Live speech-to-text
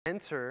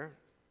Enter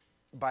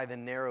by the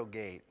narrow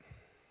gate.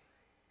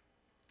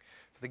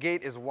 For the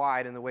gate is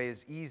wide and the way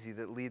is easy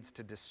that leads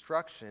to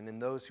destruction,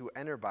 and those who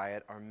enter by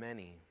it are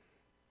many.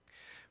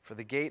 For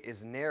the gate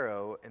is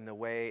narrow and the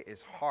way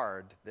is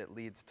hard that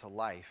leads to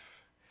life,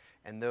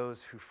 and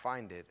those who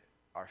find it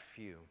are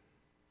few.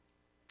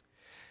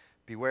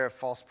 Beware of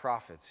false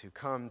prophets who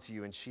come to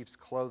you in sheep's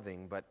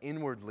clothing, but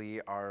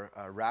inwardly are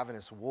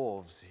ravenous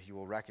wolves. You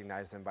will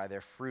recognize them by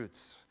their fruits.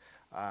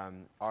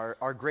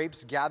 Are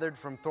grapes gathered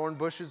from thorn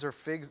bushes or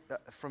figs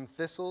from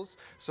thistles?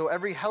 So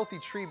every healthy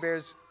tree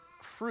bears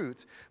fruit,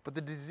 but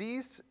the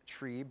diseased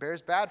tree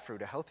bears bad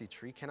fruit. A healthy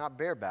tree cannot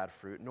bear bad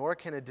fruit, nor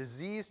can a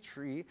diseased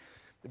tree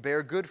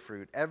bear good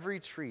fruit. Every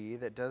tree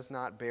that does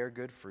not bear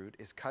good fruit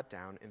is cut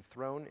down and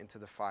thrown into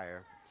the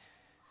fire.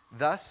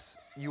 Thus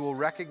you will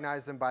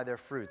recognize them by their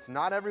fruits.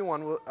 Not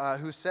everyone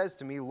who says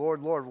to me,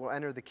 Lord, Lord, will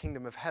enter the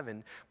kingdom of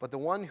heaven, but the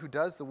one who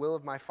does the will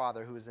of my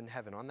Father who is in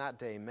heaven. On that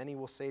day many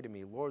will say to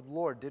me, Lord,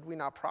 Lord, did we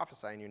not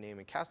prophesy in your name,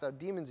 and cast out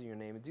demons in your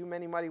name, and do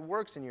many mighty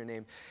works in your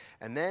name?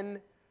 And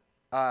then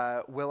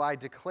will I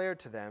declare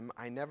to them,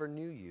 I never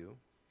knew you.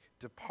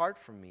 Depart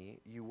from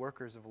me, you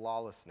workers of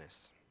lawlessness.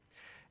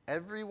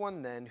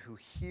 Everyone then who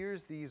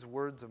hears these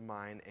words of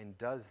mine and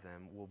does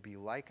them will be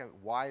like a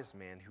wise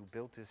man who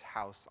built his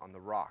house on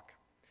the rock.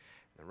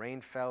 The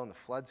rain fell and the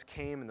floods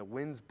came and the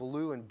winds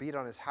blew and beat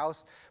on his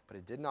house, but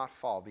it did not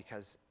fall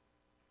because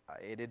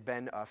it had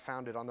been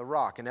founded on the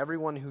rock. And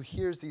everyone who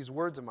hears these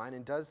words of mine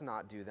and does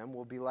not do them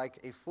will be like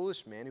a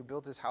foolish man who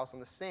built his house on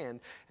the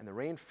sand. And the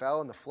rain fell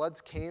and the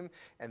floods came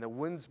and the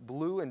winds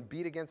blew and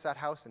beat against that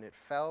house, and it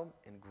fell,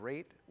 and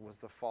great was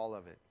the fall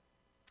of it.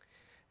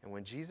 And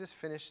when Jesus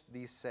finished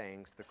these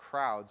sayings, the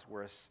crowds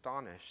were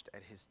astonished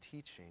at his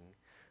teaching,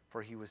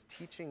 for he was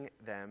teaching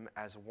them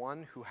as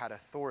one who had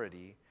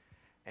authority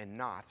and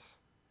not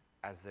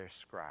as their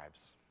scribes.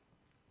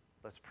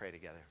 Let's pray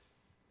together.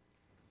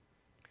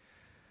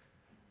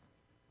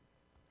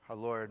 Our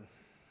Lord,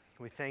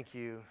 we thank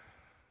you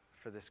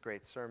for this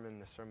great sermon,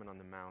 the Sermon on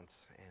the Mount,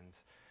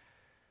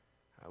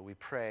 and we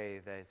pray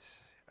that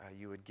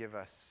you would give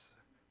us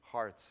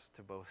hearts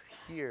to both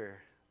hear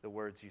the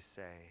words you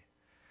say,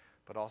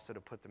 but also to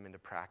put them into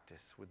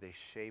practice. Would they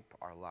shape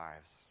our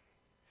lives?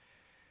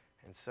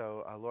 And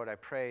so, Lord, I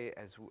pray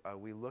as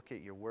we look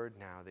at your word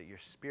now, that your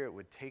Spirit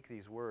would take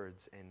these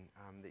words and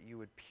that you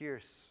would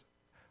pierce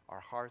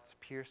our hearts,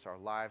 pierce our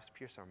lives,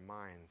 pierce our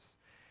minds,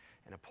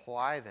 and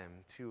apply them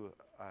to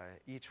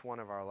each one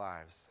of our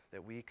lives,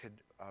 that we could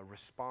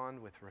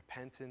respond with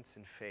repentance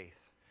and faith,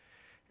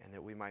 and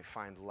that we might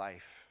find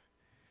life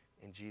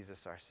in Jesus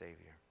our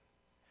Savior.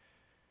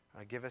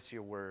 Give us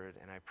your word,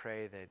 and I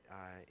pray that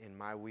in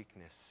my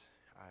weakness,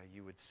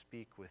 you would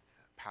speak with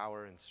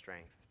power and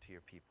strength to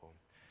your people.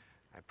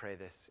 I pray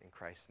this in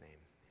Christ's name.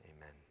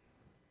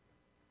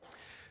 Amen.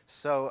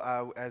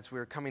 So as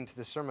we're coming to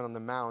the Sermon on the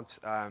Mount,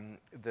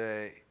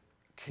 the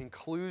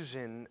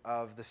conclusion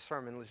of the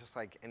sermon was just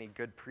like any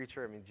good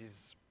preacher. I mean, Jesus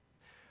is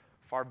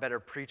a far better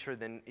preacher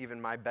than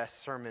even my best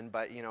sermon,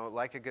 but, you know,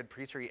 like a good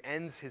preacher, he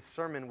ends his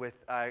sermon with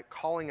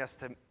calling us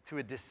to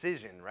a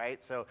decision, right?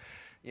 So,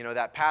 you know,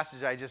 that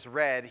passage I just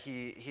read,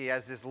 he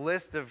has this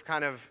list of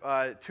kind of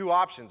two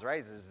options,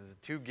 right? There's the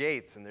two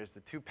gates, and there's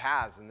the two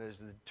paths, and there's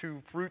the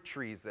two fruit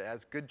trees that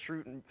has good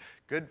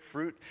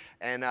fruit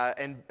and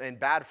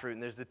bad fruit,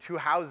 and there's the two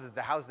houses,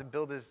 the house that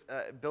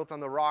built on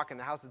the rock and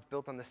the house that's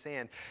built on the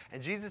sand.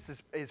 And Jesus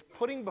is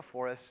putting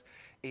before us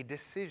a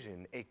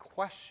decision, a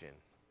question,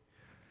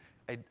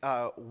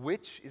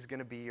 which is going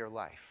to be your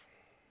life?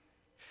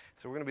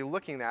 So we're going to be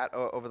looking at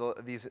over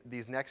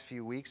these next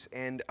few weeks,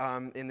 and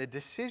the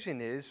decision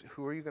is,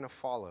 who are you going to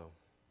follow?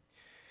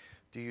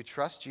 Do you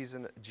trust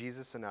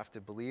Jesus enough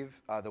to believe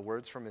the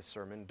words from his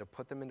sermon, to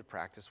put them into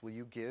practice? Will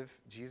you give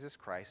Jesus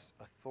Christ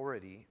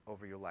authority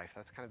over your life?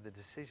 That's kind of the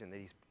decision that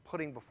he's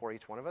putting before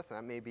each one of us, and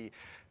that may be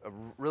a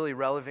really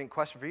relevant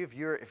question for you.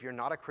 If you're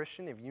not a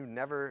Christian, if you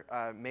never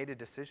made a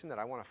decision that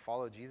I want to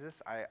follow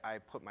Jesus, I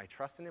put my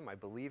trust in him, I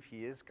believe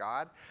he is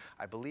God,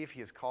 I believe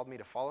he has called me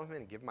to follow him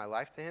and give my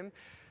life to him.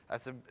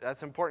 That's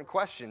an important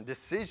question,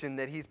 decision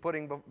that he's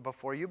putting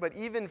before you. But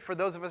even for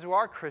those of us who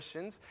are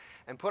Christians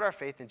and put our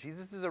faith in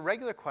Jesus, this is a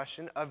regular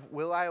question of,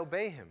 will I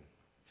obey him?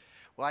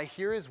 Will I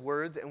hear his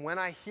words? And when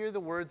I hear the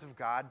words of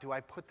God, do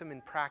I put them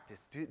in practice?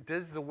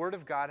 Does the word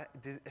of God,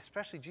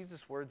 especially Jesus'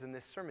 words in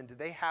this sermon, do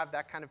they have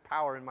that kind of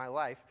power in my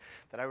life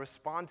that I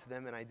respond to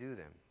them and I do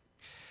them?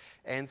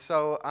 And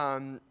so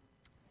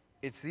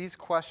it's these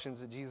questions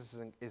that Jesus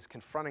is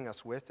confronting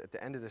us with at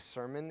the end of this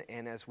sermon,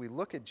 and as we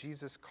look at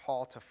Jesus'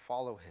 call to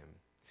follow him,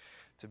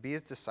 to be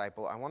his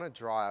disciple, I want to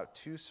draw out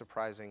two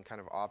surprising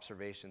kind of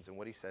observations in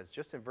what he says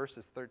just in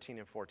verses 13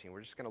 and 14.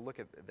 We're just going to look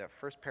at that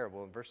first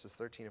parable in verses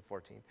 13 and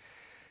 14.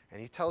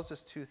 And he tells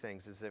us two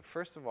things, is that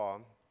first of all,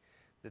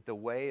 that the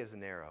way is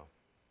narrow.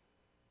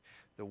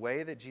 The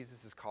way that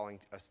Jesus is calling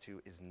us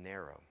to is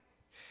narrow.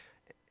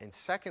 And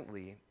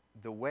secondly,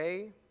 the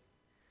way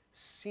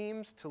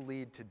seems to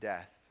lead to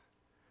death,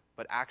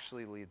 but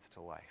actually leads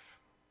to life.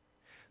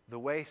 The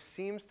way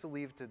seems to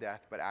lead to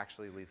death, but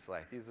actually leads to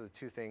life. These are the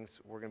two things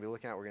we're going to be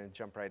looking at. We're going to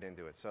jump right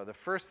into it. So the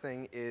first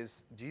thing is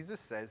Jesus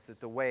says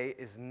that the way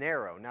is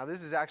narrow. Now,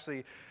 this is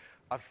actually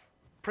a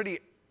pretty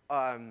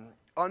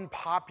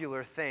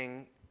unpopular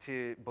thing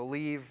to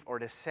believe or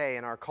to say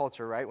in our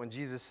culture, right? When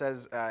Jesus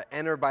says,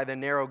 enter by the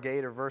narrow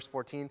gate, or verse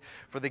 14,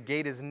 for the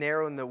gate is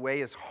narrow and the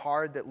way is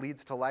hard that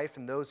leads to life,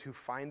 and those who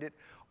find it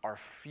are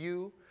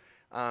few.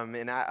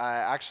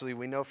 Actually,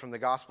 we know from the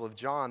Gospel of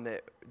John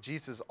that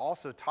Jesus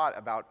also taught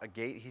about a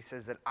gate. He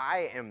says that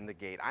I am the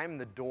gate. I am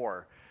the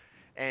door.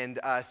 And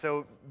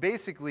so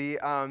basically,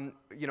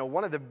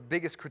 one of the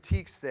biggest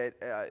critiques that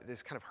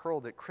is kind of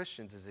hurled at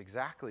Christians is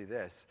exactly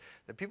this,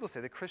 that people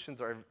say that Christians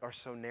are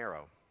so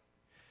narrow.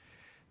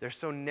 They're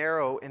so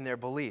narrow in their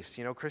beliefs.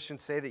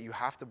 Christians say that you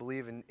have to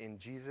believe in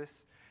Jesus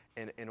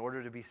in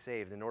order to be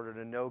saved, in order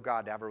to know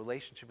God, to have a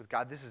relationship with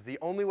God. This is the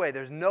only way.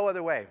 There's no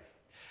other way.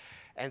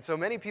 And so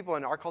many people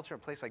in our culture, in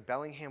a place like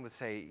Bellingham, would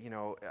say,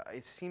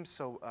 it seems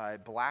so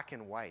black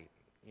and white.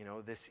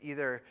 You're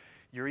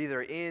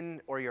either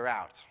in or you're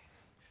out.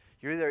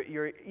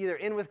 You're either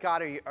in with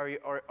God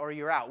or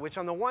you're out. Which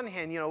on the one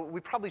hand, we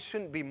probably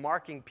shouldn't be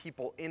marking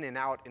people in and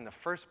out in the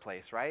first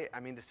place, right? I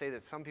mean, to say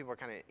that some people are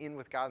kind of in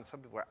with God and some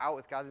people are out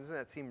with God, doesn't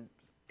that seem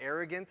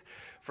arrogant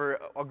for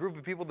a group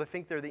of people to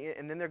think they're the in,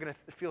 and then they're going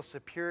to feel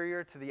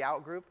superior to the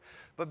out group?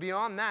 But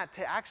beyond that,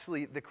 to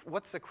actually,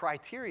 what's the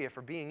criteria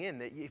for being in?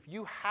 That if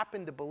you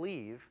happen to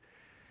believe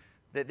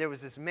that there was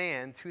this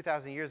man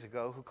 2,000 years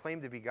ago who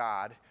claimed to be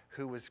God,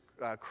 who was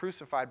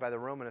crucified by the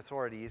Roman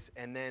authorities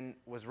and then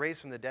was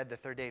raised from the dead the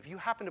third day, if you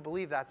happen to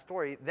believe that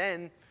story,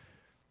 then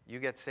you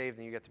get saved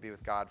and you get to be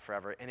with God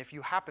forever. And if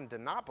you happen to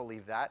not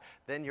believe that,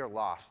 then you're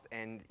lost.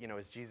 And,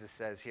 as Jesus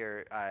says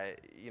here,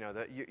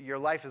 your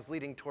life is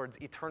leading towards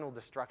eternal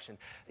destruction.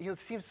 It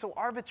seems so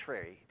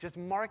arbitrary, just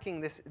marking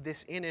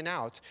this in and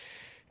out.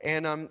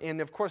 And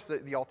of course,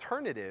 the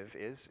alternative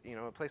is,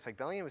 a place like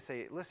Bellingham would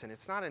say, listen,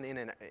 it's not an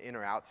in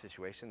or out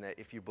situation, that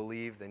if you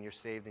believe, then you're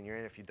saved and you're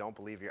in. If you don't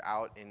believe, you're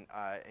out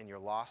and you're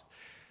lost.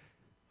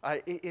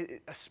 A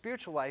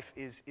spiritual life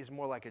is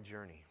more like a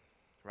journey,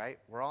 right?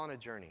 We're all on a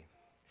journey.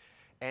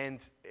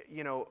 And,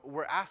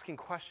 we're asking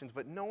questions,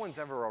 but no one's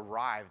ever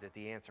arrived at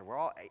the answer. We're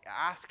all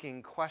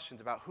asking questions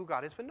about who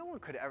God is, but no one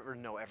could ever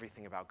know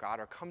everything about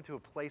God or come to a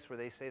place where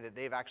they say that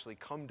they've actually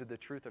come to the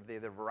truth or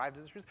they've arrived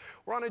at the truth.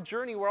 We're on a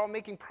journey. We're all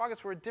making progress.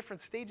 We're at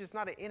different stages,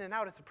 not an in and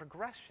out. It's a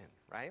progression,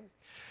 right?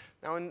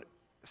 Now, in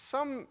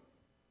some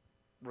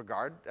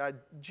regard,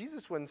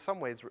 Jesus would in some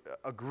ways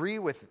agree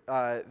with,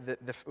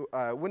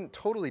 wouldn't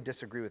totally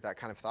disagree with that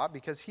kind of thought,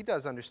 because he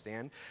does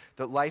understand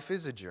that life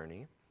is a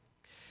journey.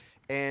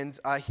 And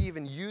he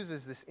even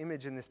uses this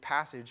image in this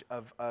passage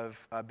of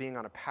being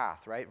on a path,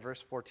 right?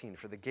 Verse 14,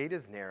 for the gate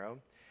is narrow,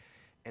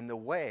 and the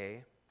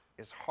way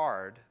is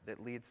hard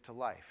that leads to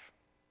life.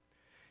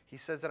 He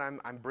says that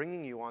I'm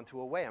bringing you onto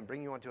a way. I'm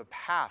bringing you onto a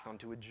path,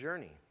 onto a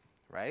journey,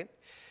 right?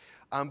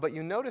 But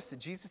you notice that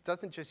Jesus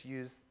doesn't just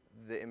use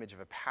the image of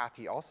a path.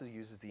 He also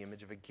uses the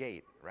image of a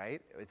gate,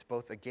 right? It's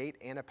both a gate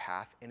and a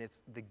path, and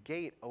the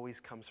gate always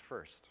comes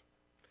first.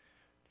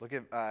 Look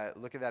at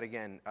that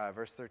again,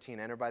 verse 13.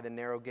 Enter by the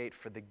narrow gate,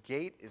 for the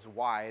gate is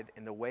wide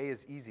and the way is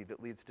easy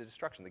that leads to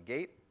destruction. The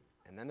gate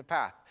and then the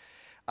path.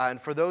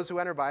 And for those who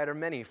enter by it are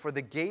many. For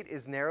the gate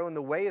is narrow and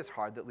the way is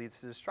hard that leads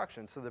to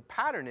destruction. So the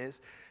pattern is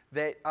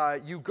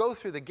that you go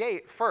through the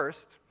gate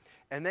first,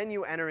 and then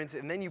you enter into,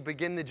 and then you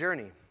begin the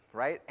journey,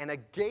 right? And a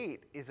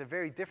gate is a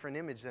very different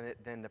image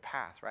than the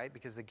path, right?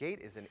 Because the gate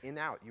is an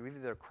in-out. You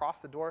either cross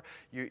the door.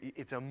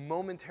 It's a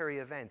momentary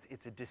event.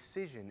 It's a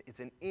decision. It's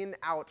an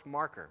in-out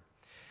marker.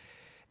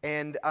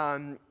 And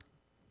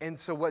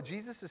so what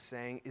Jesus is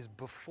saying is,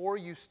 before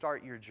you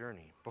start your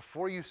journey,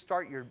 before you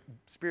start your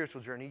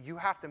spiritual journey, you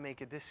have to make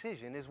a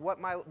decision.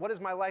 What is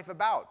my life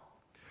about?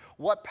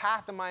 What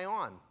path am I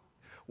on?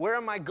 Where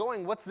am I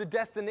going? What's the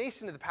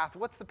destination of the path?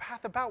 What's the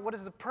path about? What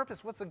is the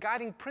purpose? What's the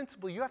guiding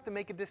principle? You have to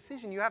make a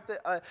decision.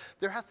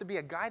 There has to be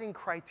a guiding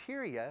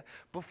criteria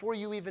before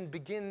you even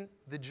begin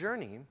the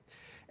journey.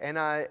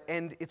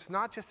 And it's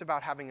not just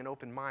about having an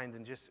open mind,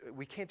 and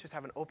we can't just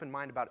have an open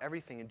mind about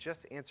everything and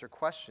just answer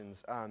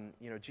questions.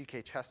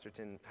 G.K.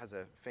 Chesterton has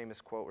a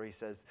famous quote where he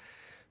says,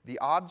 the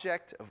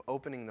object of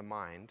opening the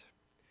mind,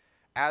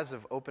 as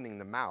of opening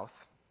the mouth,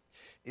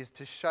 is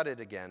to shut it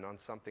again on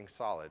something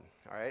solid,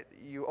 all right?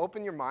 You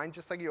open your mind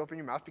just like you open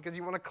your mouth because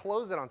you want to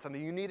close it on something.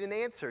 You need an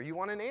answer. You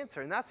want an answer.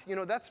 And that's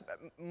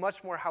much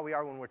more how we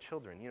are when we're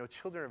children.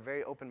 Children are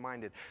very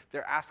open-minded.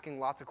 They're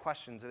asking lots of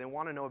questions, and they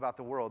want to know about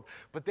the world.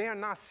 But they are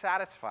not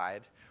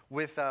satisfied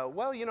with,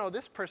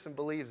 this person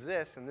believes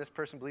this, and this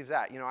person believes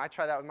that. I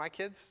try that with my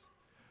kids.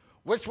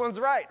 Which one's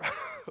right?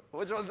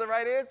 Which one's the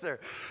right answer?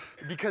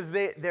 Because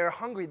they're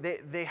hungry.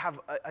 They have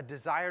a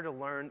desire to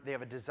learn. They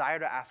have a desire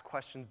to ask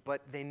questions,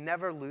 but they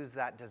never lose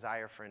that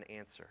desire for an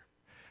answer,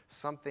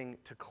 something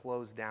to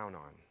close down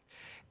on.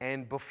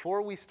 And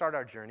before we start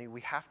our journey,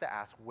 we have to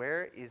ask,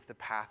 where is the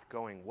path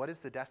going? What is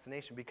the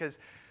destination? Because,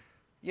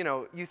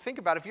 you think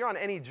about it, if you're on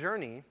any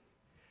journey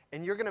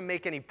and you're going to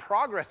make any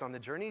progress on the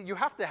journey, you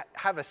have to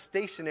have a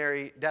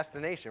stationary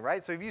destination,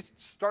 right? So if you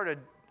start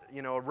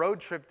a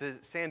road trip to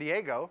San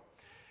Diego,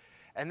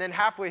 and then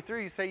halfway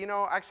through you say,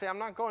 actually I'm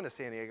not going to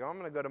San Diego, I'm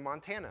going to go to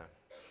Montana.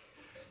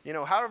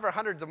 However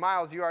hundreds of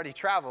miles you already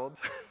traveled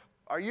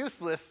are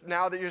useless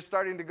now that you're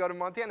starting to go to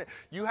Montana.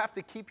 You have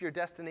to keep your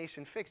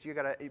destination fixed.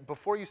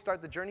 Before you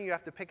start the journey, you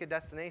have to pick a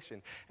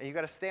destination, and you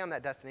got to stay on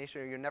that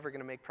destination or you're never going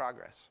to make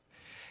progress.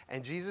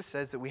 And Jesus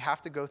says that we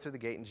have to go through the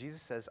gate, and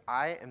Jesus says,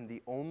 I am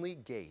the only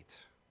gate.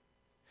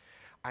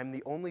 I'm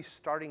the only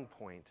starting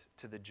point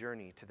to the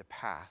journey, to the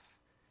path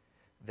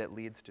that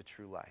leads to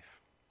true life.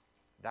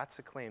 That's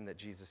the claim that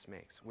Jesus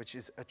makes, which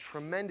is a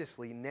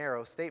tremendously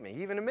narrow statement.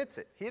 He even admits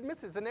it. He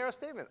admits it's a narrow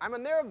statement. I'm a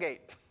narrow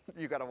gate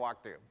you got to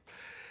walk through.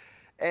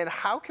 And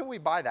how can we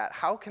buy that?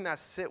 How can that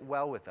sit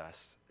well with us,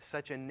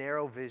 such a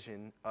narrow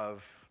vision of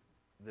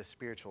the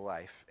spiritual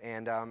life?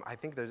 And I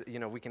think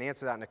we can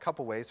answer that in a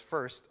couple ways.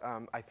 First,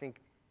 I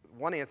think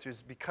one answer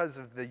is because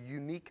of the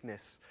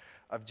uniqueness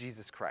of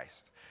Jesus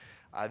Christ.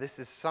 This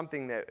is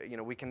something that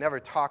we can never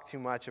talk too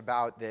much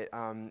about,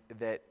 that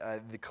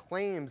the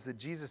claims that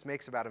Jesus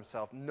makes about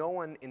himself, no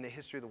one in the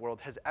history of the world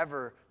has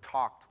ever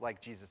talked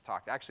like Jesus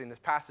talked. Actually, in this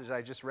passage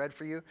I just read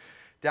for you,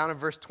 down in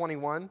verse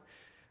 21,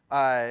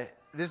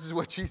 this is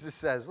what Jesus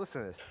says.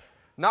 Listen to this.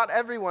 Not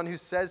everyone who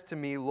says to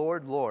me,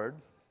 Lord, Lord.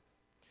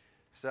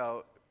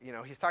 So,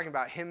 he's talking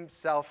about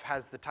himself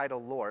has the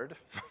title Lord.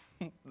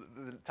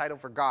 The title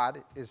for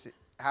God is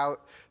how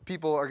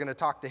people are going to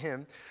talk to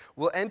him,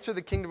 will enter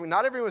the kingdom.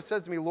 Not everyone who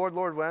says to me, Lord,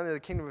 Lord, will enter the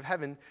kingdom of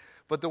heaven,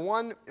 but the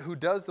one who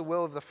does the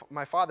will of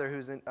my Father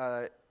who's in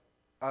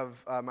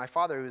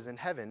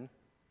heaven.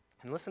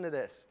 And listen to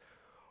this.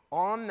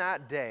 On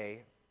that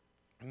day,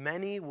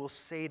 many will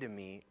say to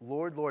me,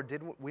 Lord, Lord,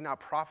 did we not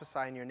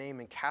prophesy in your name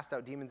and cast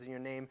out demons in your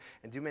name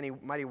and do many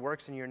mighty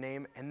works in your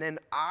name? And then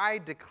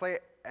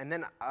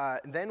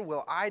then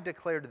will I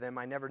declare to them,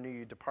 I never knew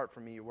you. Depart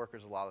from me, you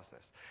workers of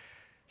lawlessness.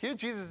 Here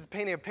Jesus is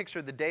painting a picture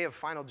of the day of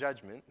final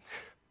judgment.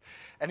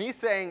 And he's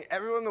saying,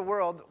 everyone in the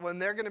world, when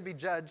they're going to be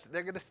judged,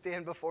 they're going to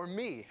stand before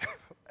me.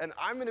 And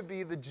I'm going to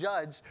be the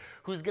judge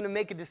who's going to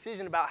make a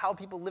decision about how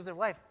people live their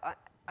life.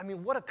 I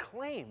mean, what a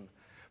claim.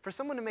 For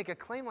someone to make a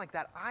claim like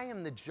that, I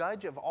am the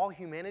judge of all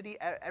humanity,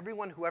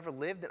 everyone who ever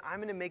lived, and I'm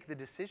going to make the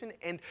decision.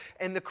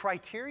 And the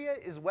criteria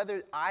is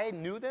whether I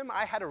knew them,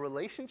 I had a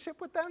relationship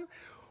with them.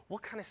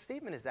 What kind of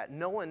statement is that?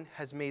 No one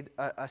has made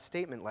a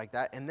statement like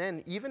that. And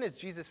then, even as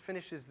Jesus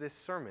finishes this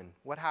sermon,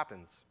 what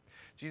happens?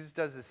 Jesus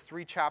does this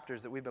 3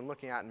 chapters that we've been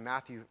looking at in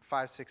Matthew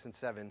 5, 6, and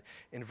 7.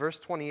 In verse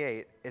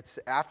 28, it's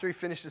after he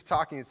finishes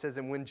talking, it says,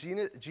 and when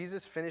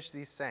Jesus finished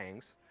these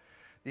sayings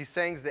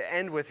that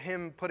end with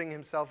him putting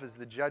himself as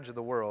the judge of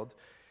the world,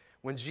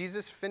 when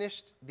Jesus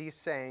finished these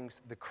sayings,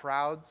 the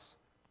crowds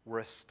were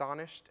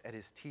astonished at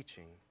his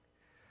teaching,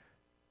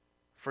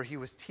 for he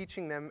was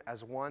teaching them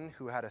as one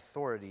who had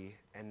authority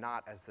and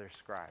not as their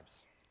scribes.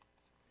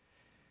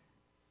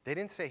 They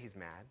didn't say he's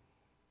mad.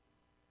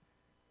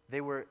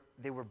 They were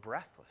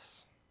breathless.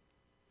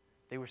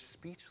 They were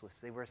speechless.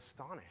 They were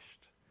astonished.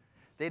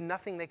 They had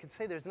nothing they could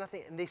say. There's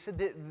nothing. And they said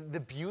that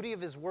the beauty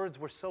of his words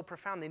were so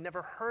profound. They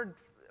never heard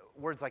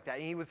words like that.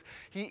 And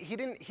he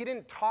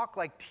didn't talk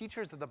like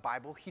teachers of the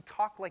Bible. He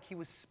talked like he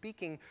was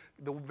speaking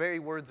the very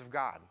words of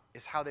God,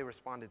 is how they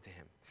responded to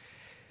him.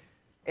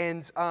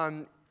 And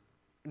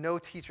no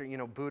teacher,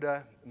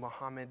 Buddha,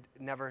 Muhammad,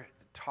 never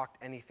talked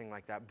anything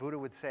like that. Buddha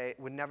would say,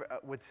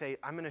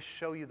 I'm going to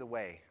show you the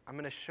way. I'm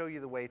going to show you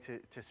the way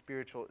to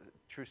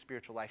true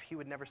spiritual life. He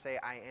would never say,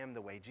 I am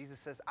the way. Jesus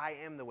says, I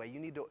am the way.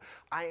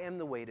 I am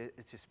the way to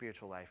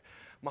spiritual life.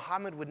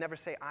 Muhammad would never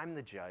say, I'm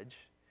the judge.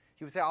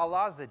 He would say,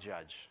 Allah's the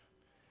judge.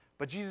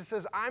 But Jesus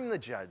says, I'm the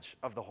judge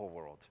of the whole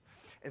world.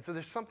 And so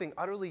there's something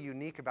utterly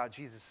unique about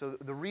Jesus. So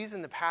the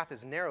reason the path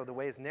is narrow, the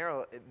way is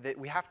narrow, that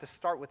we have to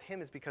start with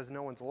him is because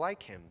no one's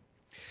like him.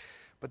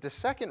 But the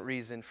second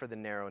reason for the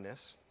narrowness,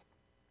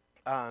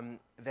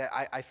 that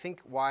I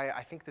think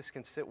this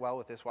can sit well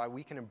with this, why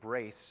we can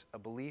embrace a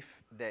belief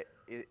that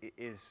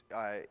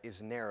is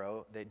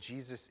narrow, that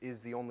Jesus is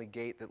the only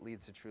gate that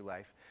leads to true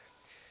life,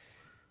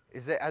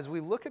 is that as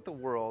we look at the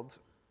world,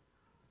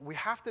 we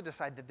have to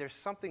decide that there's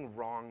something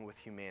wrong with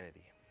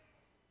humanity,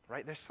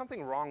 right? There's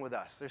something wrong with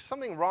us. There's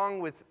something wrong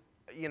with,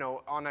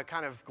 on a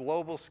kind of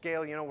global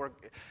scale, where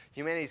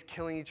humanity's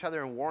killing each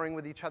other and warring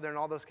with each other and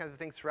all those kinds of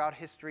things throughout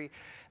history.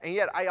 And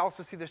yet I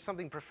also see there's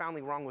something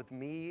profoundly wrong with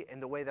me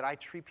and the way that I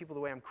treat people,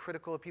 the way I'm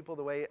critical of people,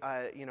 the way,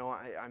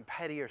 I'm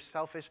petty or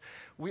selfish.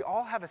 We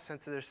all have a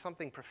sense that there's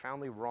something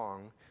profoundly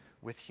wrong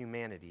with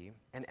humanity.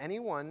 And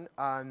anyone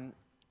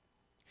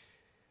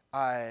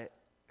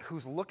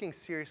who's looking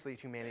seriously at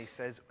humanity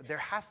says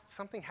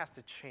something has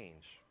to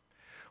change.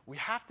 We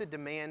have to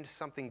demand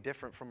something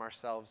different from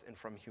ourselves and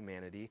from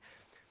humanity.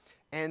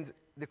 And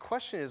the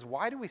question is,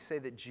 why do we say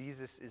that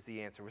Jesus is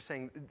the answer? We're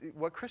saying,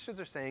 what Christians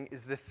are saying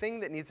is the thing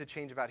that needs to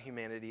change about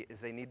humanity is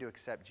they need to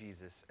accept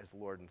Jesus as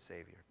Lord and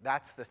Savior.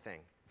 That's the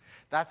thing.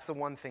 That's the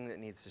one thing that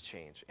needs to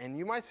change. And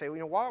you might say,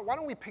 why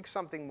don't we pick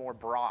something more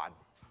broad,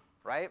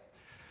 right?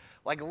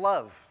 Like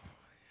love.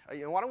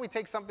 Why don't we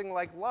take something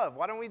like love?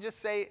 Why don't we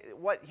just say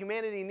what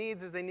humanity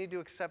needs is they need to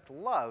accept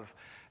love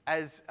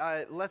as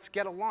let's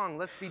get along,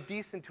 let's be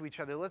decent to each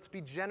other, let's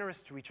be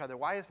generous to each other.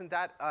 Why isn't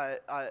that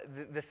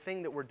the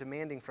thing that we're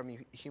demanding from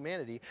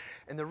humanity?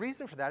 And the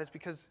reason for that is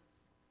because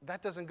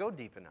that doesn't go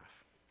deep enough.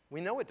 We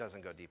know it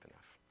doesn't go deep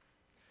enough.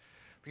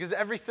 Because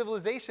every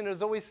civilization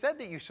has always said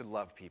that you should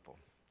love people.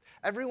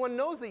 Everyone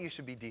knows that you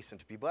should be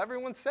decent to people.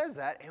 Everyone says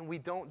that, and we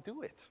don't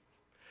do it.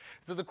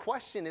 So the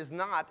question is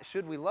not,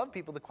 should we love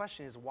people? The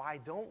question is, why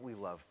don't we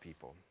love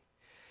people?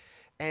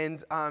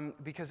 And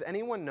because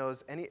anyone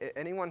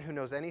who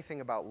knows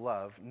anything about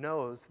love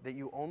knows that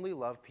you only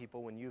love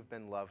people when you've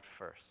been loved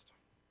first.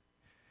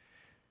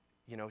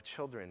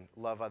 Children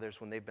love others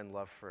when they've been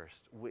loved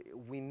first.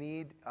 We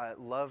need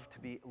love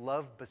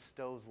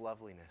bestows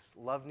loveliness.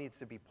 Love needs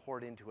to be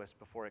poured into us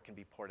before it can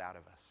be poured out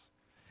of us.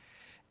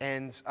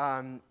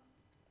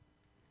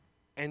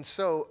 And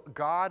so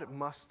God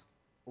must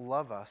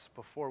love us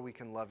before we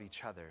can love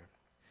each other.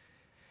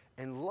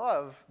 And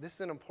love, this is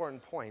an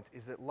important point,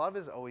 is that love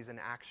is always an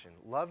action.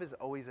 Love is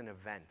always an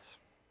event,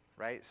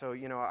 right? So,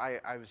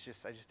 I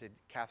just did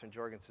Catherine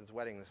Jorgensen's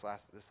wedding this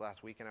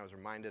last week, and I was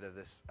reminded of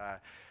this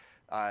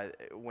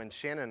when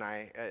Shannon and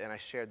I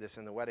shared this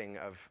in the wedding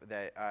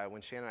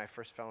when Shannon and I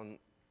first fell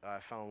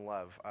in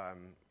love.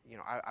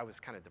 I was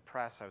kind of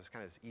depressed. I was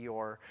kind of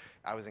Eeyore.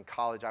 I was in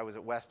college. I was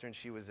at Western.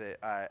 She was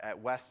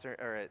at Western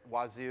or at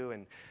Wazoo,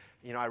 and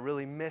I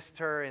really missed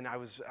her. And I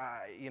was, so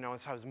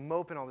I was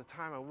moping all the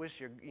time. I wish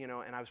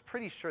and I was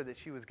pretty sure that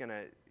she was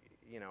gonna.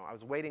 I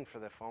was waiting for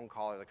the phone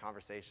call or the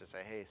conversation to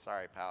say, "Hey,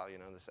 sorry, pal.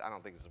 I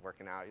don't think this is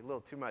working out. You're a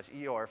little too much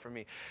Eeyore for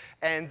me,"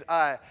 and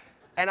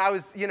I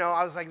was,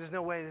 I was like, there's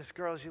no way this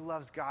girl, she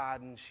loves God,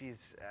 and she's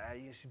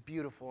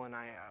beautiful, and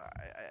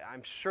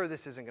I'm sure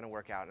this isn't going to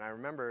work out. And I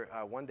remember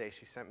one day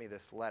she sent me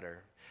this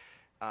letter,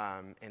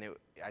 and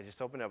I just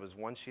opened it up. It was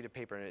one sheet of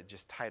paper, and it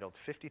just titled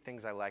 50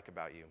 Things I Like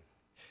About You.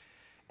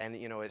 And,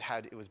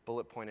 it was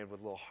bullet pointed with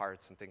little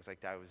hearts and things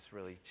like that. It was a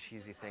really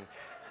cheesy thing.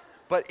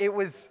 But it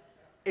was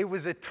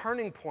a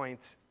turning point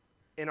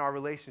in our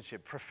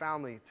relationship,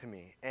 profoundly to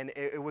me. And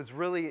it was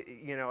really,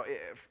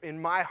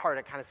 in my heart,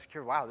 it kind of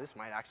secured, wow, this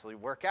might actually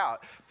work out.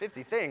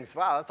 50 things,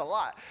 wow, that's a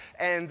lot.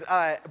 And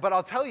but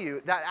I'll tell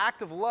you, that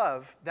act of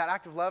love,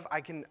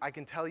 I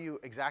can tell you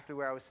exactly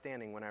where I was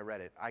standing when I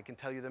read it. I can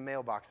tell you the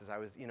mailboxes I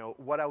was,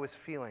 what I was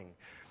feeling.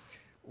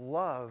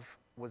 Love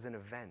was an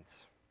event.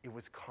 It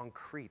was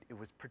concrete. It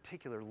was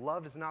particular.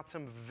 Love is not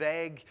some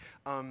vague,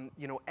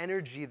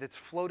 energy that's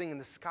floating in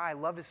the sky.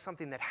 Love is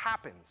something that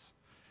happens.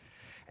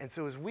 And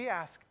so as we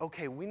ask,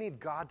 okay, we need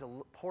God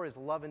to pour his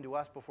love into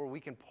us before we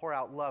can pour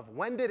out love.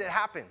 When did it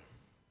happen?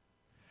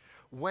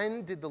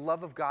 When did the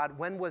love of God,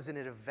 when was it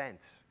an event?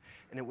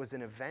 And it was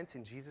an event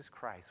in Jesus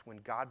Christ. When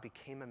God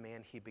became a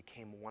man, he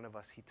became one of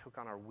us. He took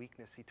on our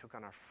weakness. He took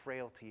on our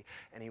frailty.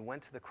 And he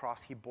went to the cross.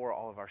 He bore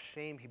all of our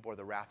shame. He bore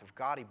the wrath of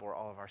God. He bore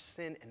all of our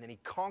sin. And then he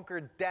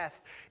conquered death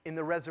in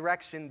the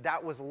resurrection.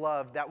 That was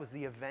love. That was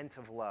the event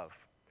of love.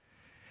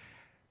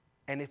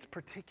 And it's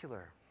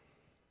particular.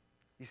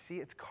 You see,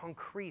 it's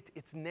concrete,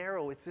 it's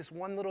narrow, it's this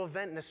one little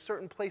event in a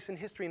certain place in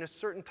history, in a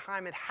certain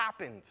time it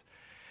happened.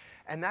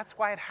 And that's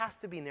why it has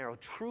to be narrow.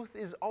 Truth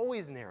is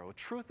always narrow.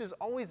 Truth is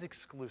always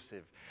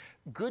exclusive.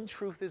 Good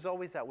truth is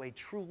always that way.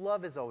 True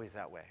love is always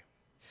that way.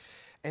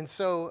 And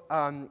so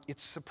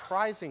it's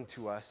surprising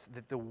to us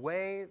that the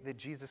way that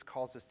Jesus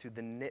calls us to,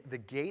 the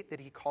gate that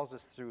he calls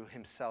us through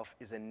himself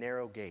is a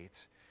narrow gate.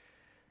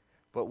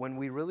 But when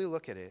we really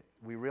look at it,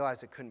 we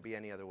realize it couldn't be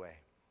any other way.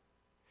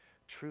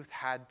 Truth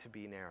had to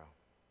be narrow.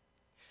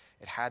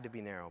 It had to be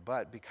narrow.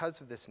 But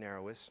because of this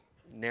narrowness,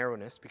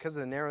 because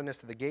of the narrowness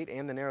of the gate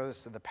and the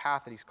narrowness of the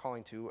path that he's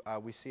calling to,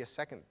 we see a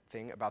second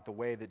thing about the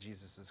way that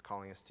Jesus is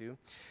calling us to.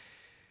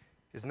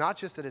 Is not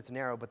just that it's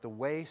narrow, but the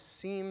way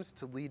seems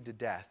to lead to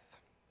death,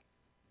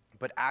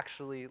 but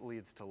actually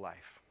leads to life.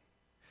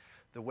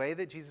 The way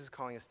that Jesus is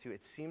calling us to,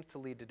 it seems to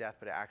lead to death,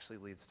 but it actually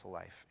leads to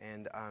life.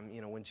 And,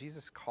 when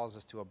Jesus calls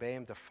us to obey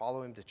him, to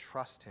follow him, to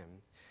trust him,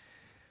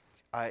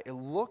 it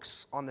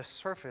looks on the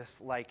surface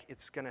like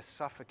it's going to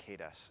suffocate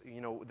us.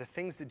 The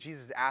things that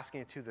Jesus is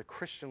asking to, the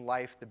Christian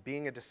life, the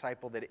being a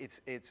disciple, that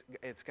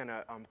it's going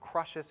to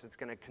crush us, it's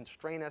going to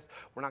constrain us,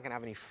 we're not going to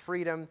have any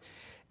freedom,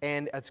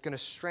 and it's going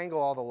to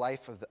strangle all the life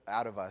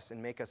out of us and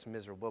make us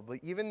miserable. But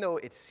even though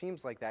it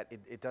seems like that,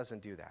 it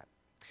doesn't do that.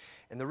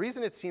 And the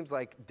reason it seems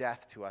like death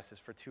to us is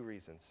for two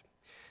reasons.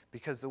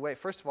 Because the way,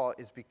 first of all,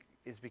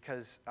 is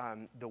because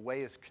the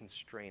way is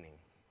constraining.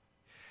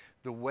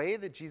 The way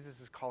that Jesus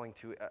is calling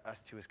us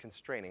to is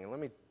constraining. And let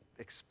me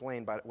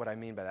explain what I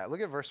mean by that. Look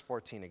at verse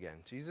 14 again.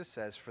 Jesus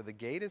says, "For the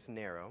gate is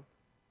narrow,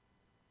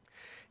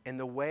 and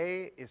the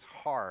way is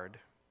hard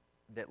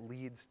that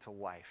leads to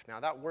life." Now,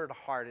 that word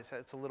hard,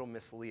 it's a little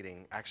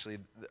misleading. Actually,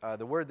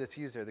 the word that's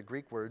used there, the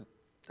Greek word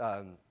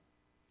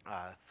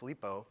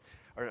thalipo,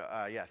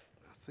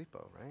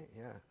 Thlepo, right?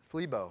 Yeah,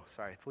 Thlebo.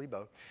 Sorry,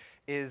 Thlebo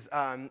is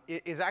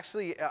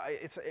actually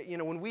it's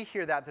when we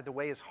hear that the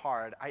way is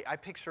hard, I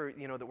picture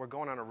that we're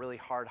going on a really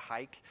hard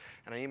hike,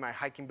 and I need my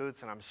hiking boots,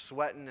 and I'm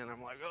sweating, and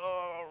I'm like,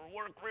 oh,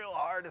 work real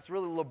hard. It's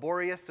really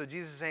laborious. So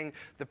Jesus is saying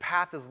the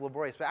path is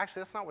laborious, but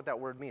actually that's not what that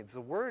word means.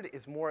 The word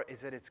is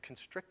that it's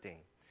constricting.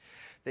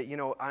 That,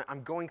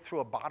 I'm going through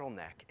a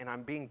bottleneck and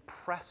I'm being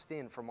pressed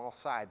in from all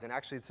sides. And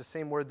actually, it's the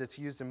same word that's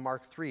used in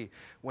Mark 3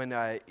 when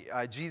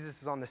Jesus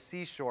is on the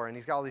seashore and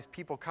he's got all these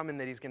people coming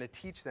that he's going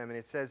to teach them. And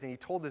it says, and he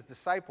told his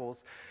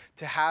disciples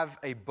to have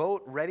a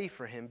boat ready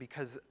for him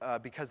because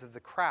of the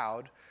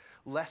crowd,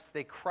 lest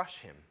they crush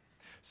him.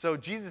 So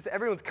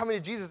everyone's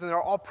coming to Jesus, and they're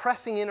all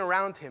pressing in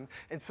around him.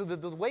 And so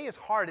the way is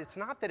hard. It's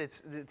not that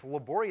it's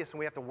laborious and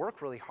we have to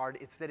work really hard.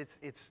 It's that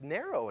it's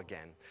narrow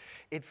again.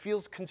 It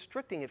feels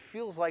constricting. It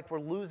feels like we're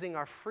losing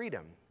our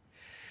freedom.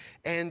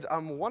 And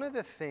one of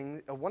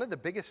the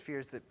biggest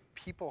fears that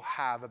people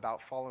have about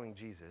following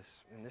Jesus,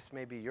 and this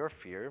may be your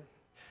fear,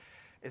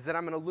 is that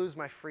I'm going to lose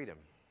my freedom.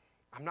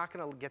 I'm not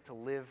going to get to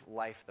live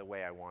life the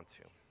way I want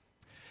to.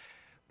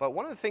 But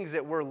one of the things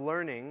that we're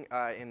learning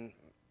in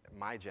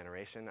my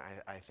generation,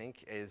 I think,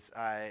 is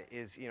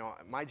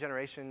my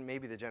generation,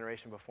 maybe the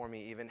generation before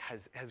me even,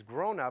 has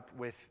grown up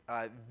with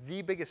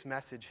the biggest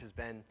message has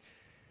been,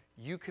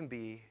 you can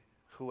be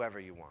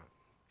whoever you want.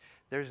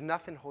 There's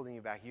nothing holding you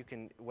back. You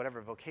can,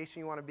 whatever vocation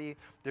you want to be.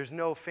 There's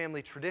no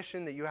family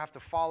tradition that you have to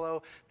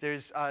follow.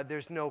 There's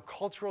no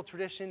cultural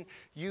tradition.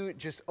 You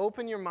just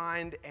open your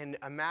mind and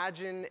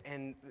imagine,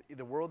 and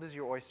the world is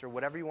your oyster.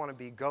 Whatever you want to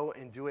be, go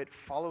and do it.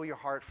 Follow your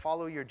heart.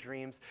 Follow your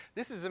dreams.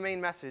 This is the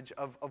main message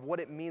of what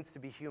it means to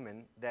be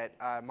human that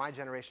my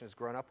generation has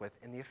grown up with,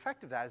 and the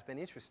effect of that has been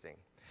interesting.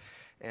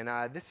 And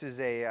this is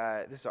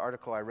an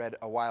article I read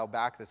a while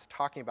back that's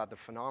talking about the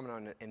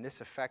phenomenon and this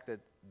effect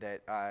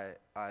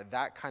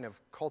that kind of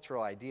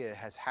cultural idea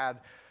has had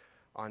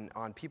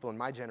on people in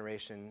my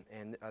generation.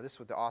 And this is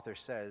what the author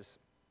says: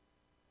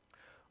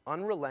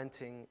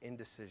 unrelenting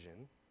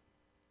indecision,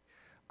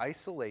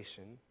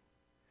 isolation,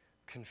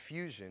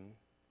 confusion,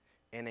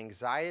 and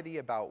anxiety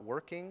about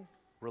working,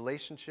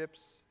 relationships,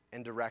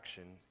 and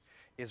direction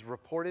is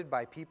reported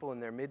by people in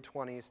their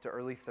mid-20s to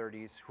early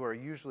 30s who are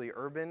usually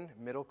urban,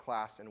 middle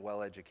class, and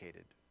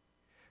well-educated.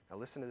 Now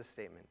listen to this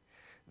statement.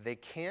 They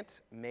can't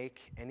make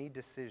any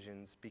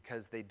decisions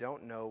because they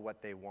don't know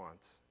what they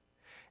want.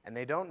 And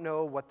they don't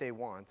know what they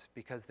want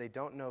because they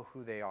don't know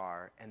who they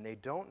are. And they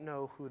don't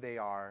know who they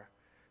are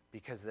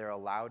because they're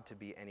allowed to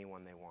be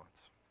anyone they want.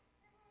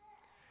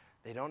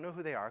 They don't know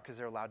who they are because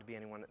they're allowed to be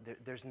anyone.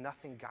 There's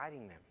nothing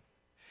guiding them.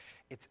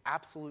 It's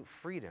absolute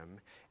freedom,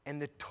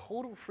 and the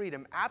total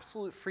freedom,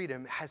 absolute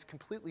freedom, has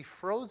completely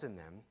frozen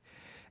them,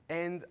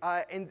 and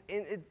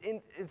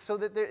so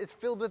that it's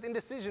filled with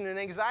indecision and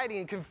anxiety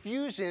and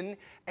confusion,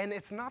 and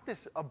it's not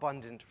this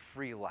abundant,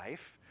 free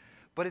life,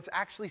 but it's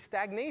actually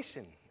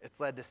stagnation. It's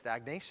led to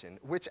stagnation,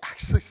 which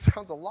actually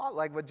sounds a lot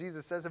like what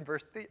Jesus says in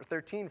verse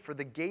 13, for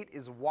the gate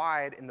is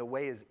wide and the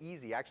way is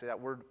easy. Actually, that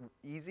word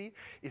easy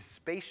is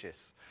spacious.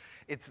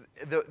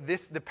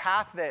 It's the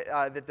path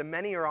that the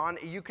many are on.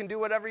 You can do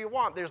whatever you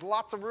want. There's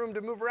lots of room to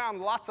move around,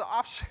 lots of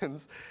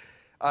options.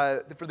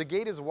 For the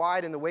gate is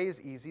wide and the way is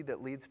easy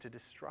that leads to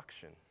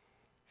destruction.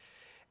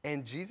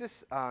 And Jesus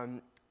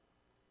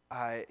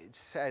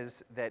says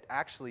that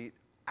actually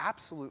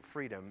absolute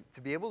freedom,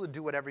 to be able to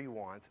do whatever you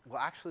want, will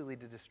actually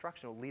lead to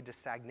destruction. It will lead to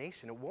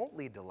stagnation. It won't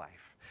lead to life.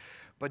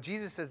 But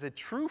Jesus says that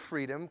true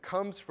freedom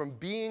comes from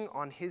being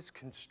on his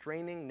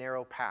constraining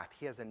narrow path.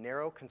 He has a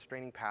narrow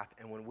constraining path,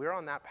 and when we're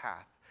on that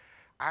path,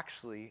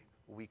 actually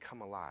we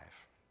come alive.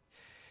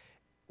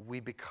 We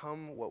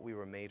become what we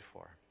were made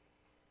for.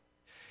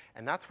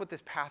 And that's what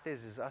this path is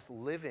us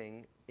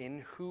living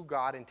in who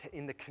God,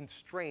 in the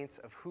constraints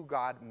of who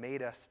God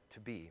made us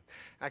to be.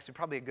 Actually,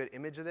 probably a good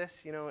image of this,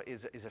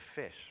 is a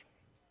fish.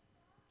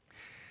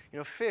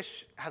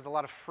 Fish has a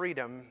lot of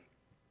freedom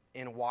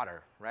in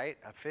water, right?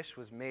 A fish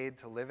was made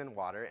to live in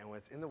water, and when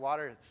it's in the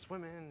water, it's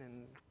swimming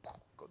and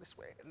go this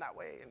way and that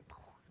way and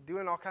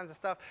doing all kinds of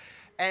stuff.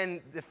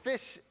 And the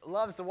fish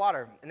loves the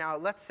water. Now,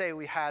 let's say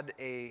we had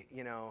a,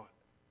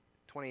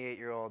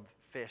 28-year-old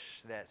fish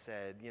that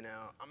said,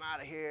 I'm out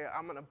of here.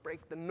 I'm going to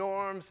break the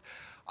norms.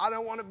 I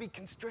don't want to be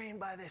constrained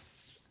by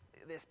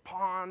this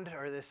pond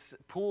or this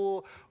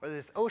pool or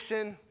this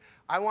ocean.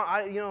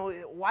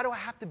 Why do I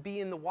have to be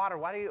in the water?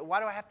 Why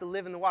do I have to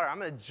live in the water? I'm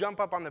going to jump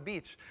up on the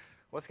beach.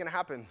 What's going to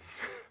happen?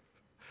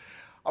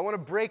 I want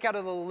to break out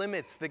of the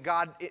limits that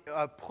God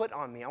put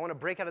on me. I want to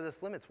break out of these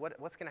limits.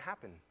 What's going to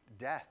happen?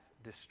 Death,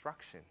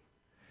 destruction.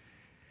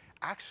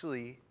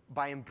 Actually,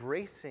 by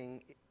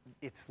embracing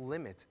its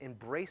limits,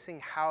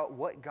 embracing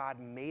what God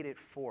made it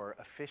for,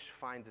 a fish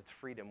finds its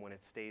freedom when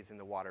it stays in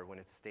the water, when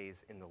it stays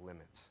in the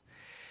limits.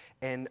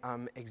 And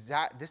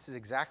this is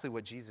exactly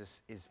what Jesus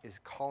is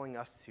calling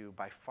us to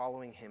by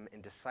following him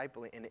and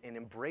discipling and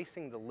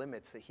embracing the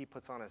limits that he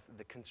puts on us,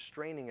 the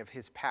constraining of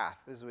his path.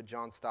 This is what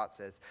John Stott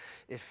says.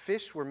 If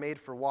fish were made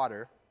for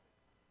water,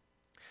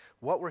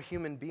 what were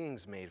human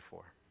beings made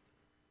for?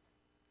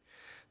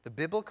 The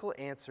biblical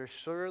answer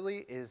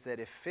surely is that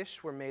if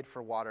fish were made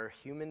for water,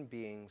 human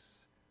beings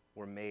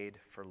were made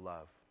for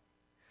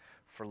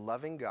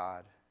loving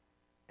God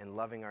and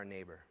loving our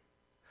neighbor.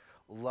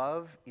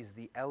 Love is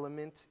the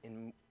element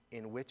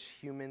in which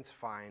humans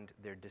find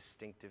their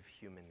distinctive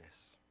humanness.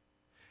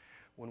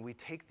 When we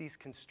take these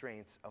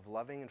constraints of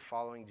loving and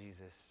following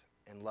Jesus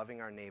and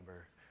loving our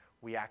neighbor,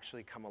 we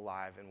actually come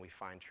alive and we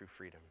find true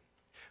freedom.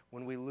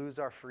 When we lose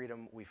our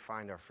freedom, we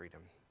find our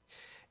freedom.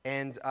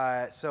 And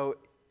so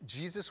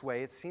Jesus'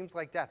 way, it seems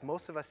like death.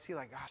 Most of us see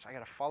like, gosh, I got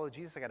to follow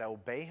Jesus. I got to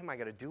obey him. I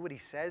got to do what he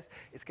says.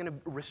 It's going to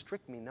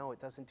restrict me. No,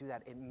 it doesn't do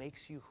that. It makes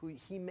you who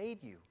he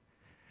made you.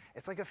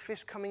 It's like a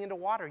fish coming into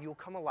water. You'll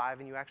come alive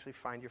and you actually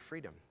find your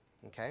freedom.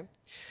 Okay?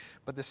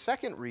 But the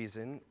second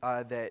reason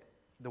that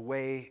the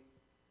way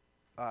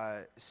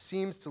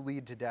seems to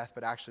lead to death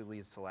but actually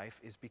leads to life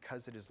is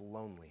because it is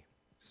lonely.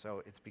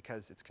 So it's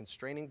because it's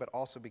constraining, but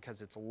also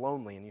because it's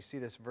lonely. And you see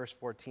this verse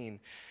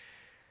 14.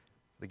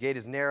 The gate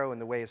is narrow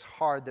and the way is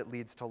hard that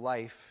leads to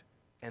life,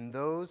 and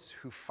those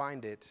who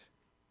find it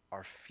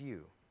are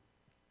few.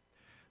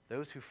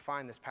 Those who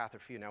find this path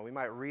are few. Now, we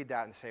might read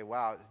that and say,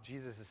 wow,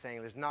 Jesus is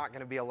saying there's not going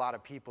to be a lot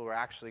of people who are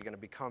actually going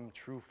to become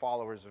true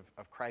followers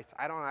of Christ.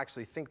 I don't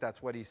actually think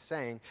that's what he's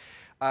saying.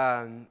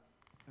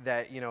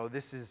 That,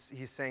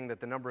 he's saying that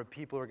the number of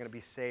people who are going to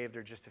be saved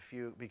are just a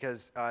few.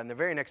 Because in the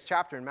very next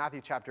chapter, in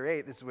Matthew chapter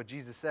 8, this is what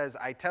Jesus says,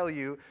 I tell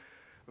you,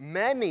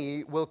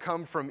 many will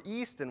come from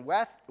east and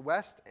west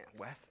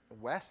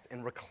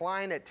and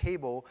recline at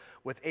table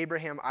with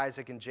Abraham,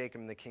 Isaac, and Jacob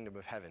in the kingdom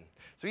of heaven.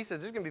 So he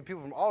says there's going to be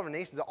people from all over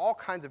nations. All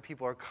kinds of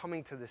people are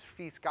coming to this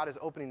feast. God is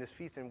opening this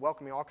feast and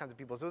welcoming all kinds of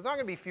people. So it's not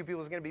going to be few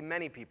people. It's going to be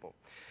many people.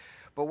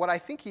 But what I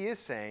think he is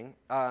saying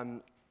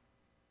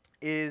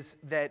is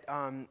that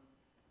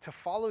to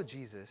follow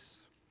Jesus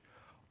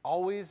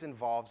always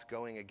involves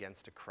going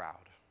against a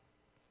crowd.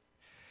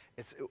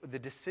 The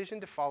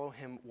decision to follow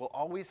him will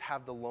always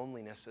have the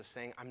loneliness of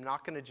saying, I'm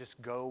not going to just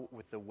go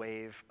with the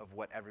wave of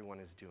what everyone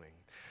is doing.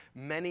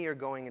 Many are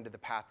going into the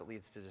path that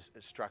leads to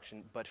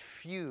destruction, but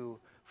few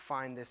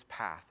find this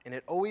path. And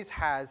it always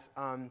has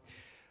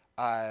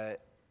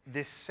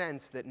this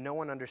sense that no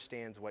one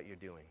understands what you're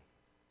doing.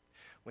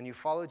 When you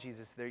follow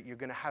Jesus, you're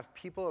going to have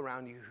people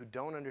around you who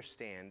don't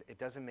understand. It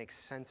doesn't make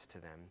sense to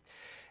them.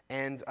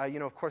 And,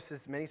 of course,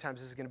 many times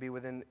this is going to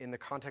be in the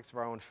context of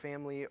our own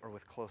family or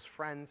with close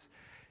friends.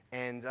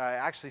 And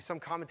actually,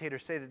 some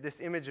commentators say that this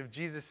image of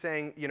Jesus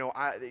saying,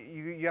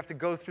 you have to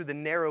go through the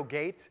narrow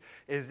gate,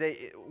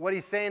 what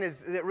he's saying is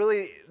that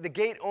really the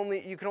gate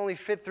you can only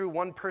fit through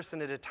one person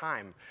at a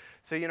time.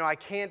 So, I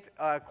can't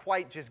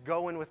quite just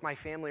go in with my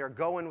family or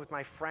go in with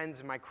my friends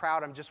and my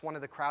crowd. I'm just one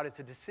of the crowd. It's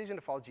a decision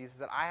to follow Jesus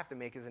that I have to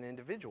make as an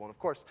individual. And of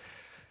course,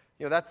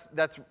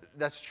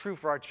 that's true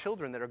for our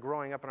children that are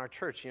growing up in our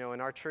church. In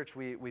our church,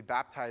 we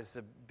baptize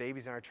the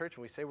babies in our church,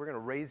 and we say, we're going to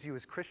raise you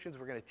as Christians.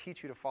 We're going to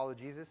teach you to follow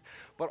Jesus.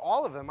 But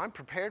all of them, I'm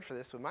prepared for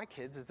this with my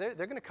kids, is they're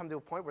going to come to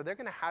a point where they're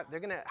going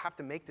to have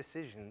to make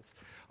decisions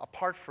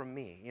apart from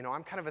me.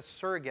 I'm kind of a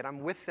surrogate.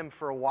 I'm with them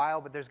for a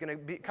while, but there's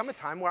going to come a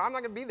time where I'm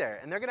not going to be there,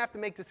 and they're going to have to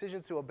make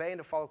decisions to obey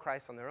and to follow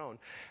Christ on their own.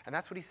 And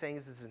that's what he's saying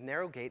is this is a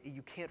narrow gate.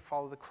 You can't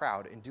follow the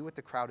crowd and do what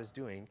the crowd is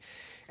doing.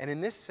 And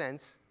in this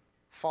sense,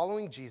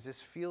 following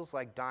Jesus feels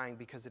like dying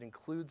because it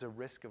includes a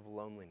risk of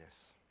loneliness.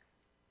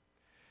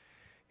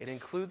 It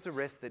includes a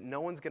risk that no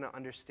one's going to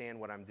understand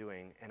what I'm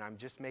doing, and I'm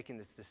just making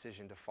this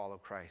decision to follow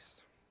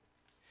Christ.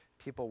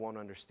 People won't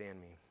understand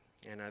me.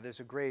 And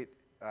there's a great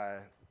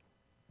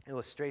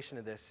illustration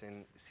of this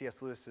in C.S.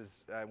 Lewis's,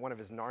 one of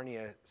his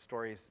Narnia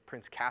stories,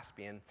 Prince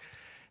Caspian.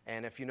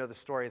 And if you know the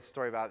story, it's a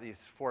story about these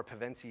four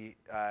Pevensie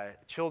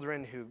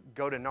children who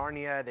go to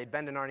Narnia. They'd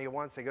been to Narnia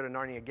once, they go to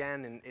Narnia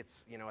again, and it's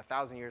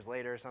 1,000 years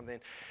later or something.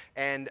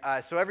 And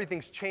so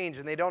everything's changed,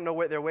 and they don't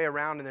know their way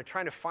around, and they're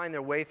trying to find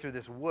their way through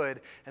this wood.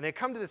 And they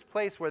come to this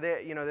place where they're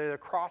at a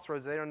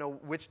crossroads. They don't know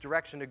which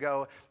direction to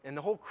go. And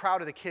the whole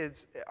crowd of the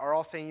kids are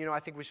all saying, I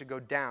think we should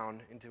go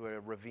down into a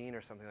ravine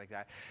or something like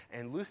that.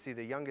 And Lucy,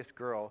 the youngest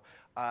girl,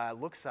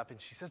 looks up and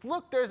she says,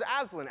 look, there's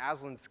Aslan.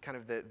 Aslan's kind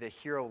of the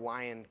hero,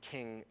 lion,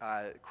 king,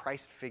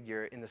 Christ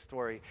figure in the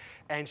story.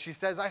 And she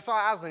says, I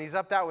saw Aslan. He's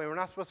up that way. We're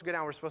not supposed to go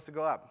down. We're supposed to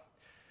go up.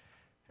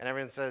 And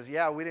everyone says,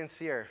 yeah, we didn't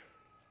see her,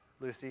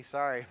 Lucy.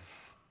 Sorry.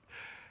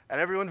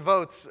 And everyone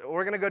votes,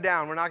 we're going to go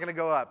down. We're not going to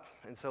go up.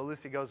 And so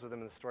Lucy goes with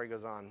him, and the story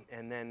goes on.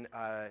 And then,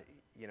 I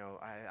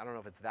don't know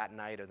if it's that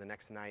night or the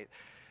next night,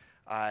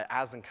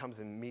 Aslan comes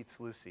and meets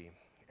Lucy.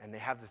 And they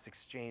have this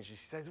exchange. And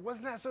she says,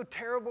 wasn't that so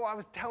terrible? I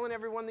was telling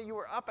everyone that you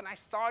were up, and I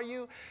saw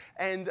you.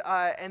 And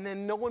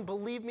then no one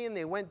believed me, and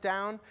they went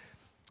down.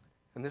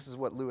 And this is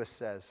what Lewis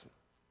says.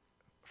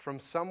 From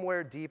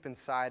somewhere deep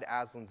inside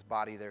Aslan's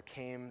body, there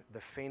came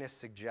the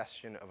faintest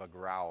suggestion of a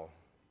growl.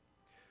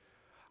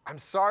 I'm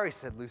sorry,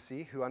 said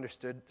Lucy, who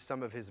understood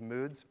some of his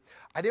moods.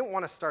 I didn't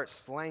want to start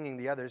slanging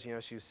the others.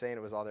 She was saying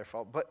it was all their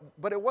fault.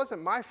 But it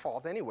wasn't my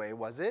fault anyway,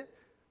 was it?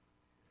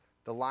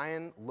 The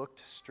lion looked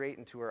straight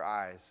into her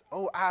eyes.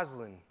 Oh,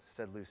 Aslan,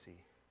 said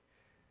Lucy.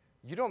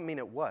 You don't mean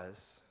it was.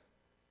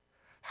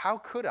 How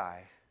could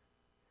I?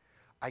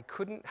 I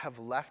couldn't have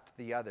left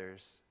the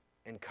others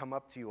and come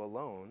up to you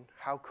alone.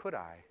 How could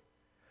I?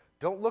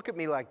 Don't look at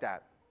me like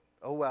that.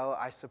 Oh, well,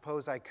 I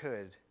suppose I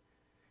could.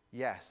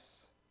 Yes,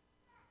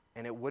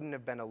 and it wouldn't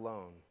have been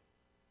alone.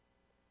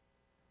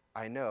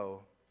 I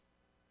know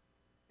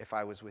if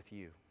I was with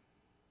you.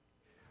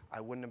 I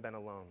wouldn't have been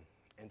alone.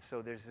 And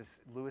so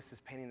Lewis is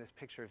painting this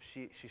picture of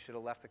she should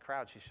have left the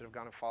crowd. She should have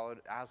gone and followed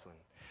Aslan.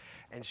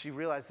 And she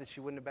realized that she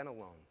wouldn't have been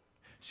alone.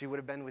 She would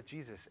have been with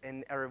Jesus,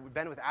 or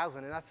been with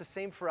Aslan. And that's the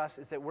same for us,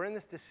 is that we're in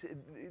this,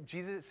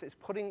 Jesus is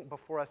putting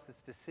before us this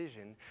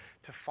decision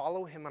to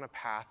follow him on a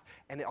path.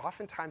 And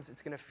oftentimes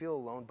it's going to feel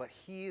alone, but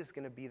he is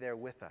going to be there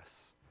with us.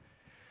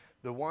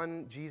 The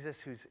one Jesus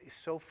who's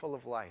so full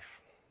of life.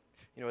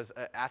 You know, as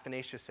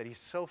Athanasius said, he's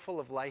so full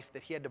of life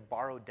that he had to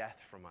borrow death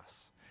from us.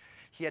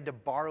 He had to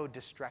borrow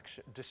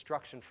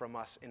destruction from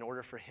us in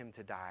order for him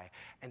to die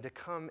and to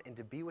come and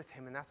to be with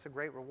him, and that's a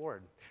great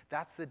reward.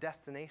 That's the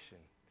destination.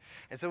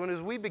 And so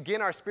as we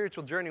begin our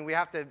spiritual journey, we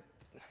have to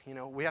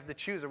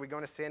choose. Are we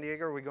going to San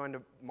Diego or are we going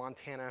to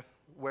Montana?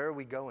 Where are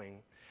we going?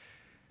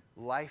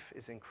 Life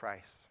is in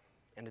Christ.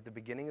 And at the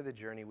beginning of the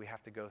journey, we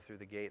have to go through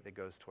the gate that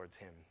goes towards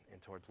him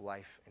and towards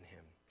life in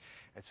him.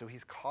 And so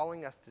he's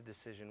calling us to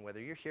decision, whether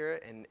you're here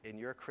and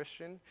you're a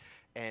Christian,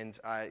 and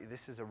this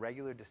is a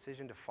regular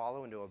decision to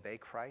follow and to obey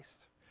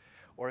Christ,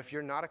 or if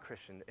you're not a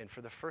Christian and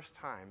for the first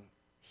time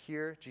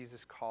hear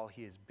Jesus' call,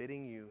 he is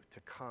bidding you to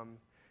come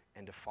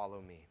and to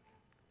follow me.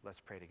 Let's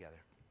pray together.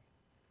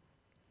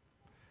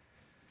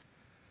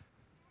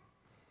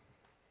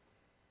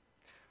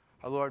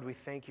 Oh Lord, we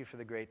thank you for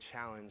the great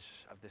challenge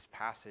of this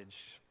passage,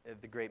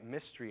 the great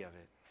mystery of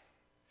it.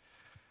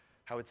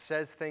 How it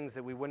says things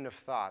that we wouldn't have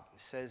thought.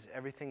 It says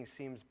everything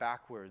seems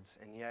backwards,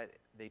 and yet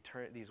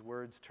these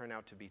words turn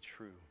out to be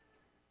true.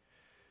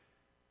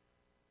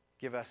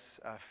 Give us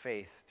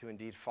faith to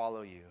indeed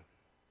follow you,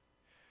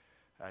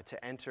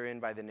 to enter in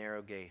by the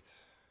narrow gate,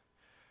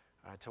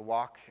 to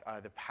walk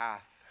the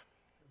path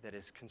that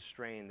is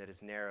constrained, that is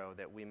narrow,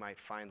 that we might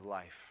find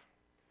life,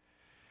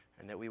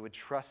 and that we would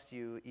trust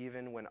you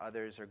even when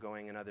others are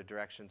going in other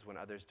directions, when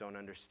others don't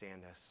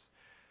understand us.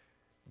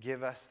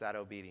 Give us that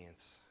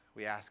obedience.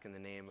 We ask in the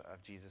name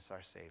of Jesus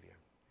our Savior.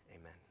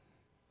 Amen.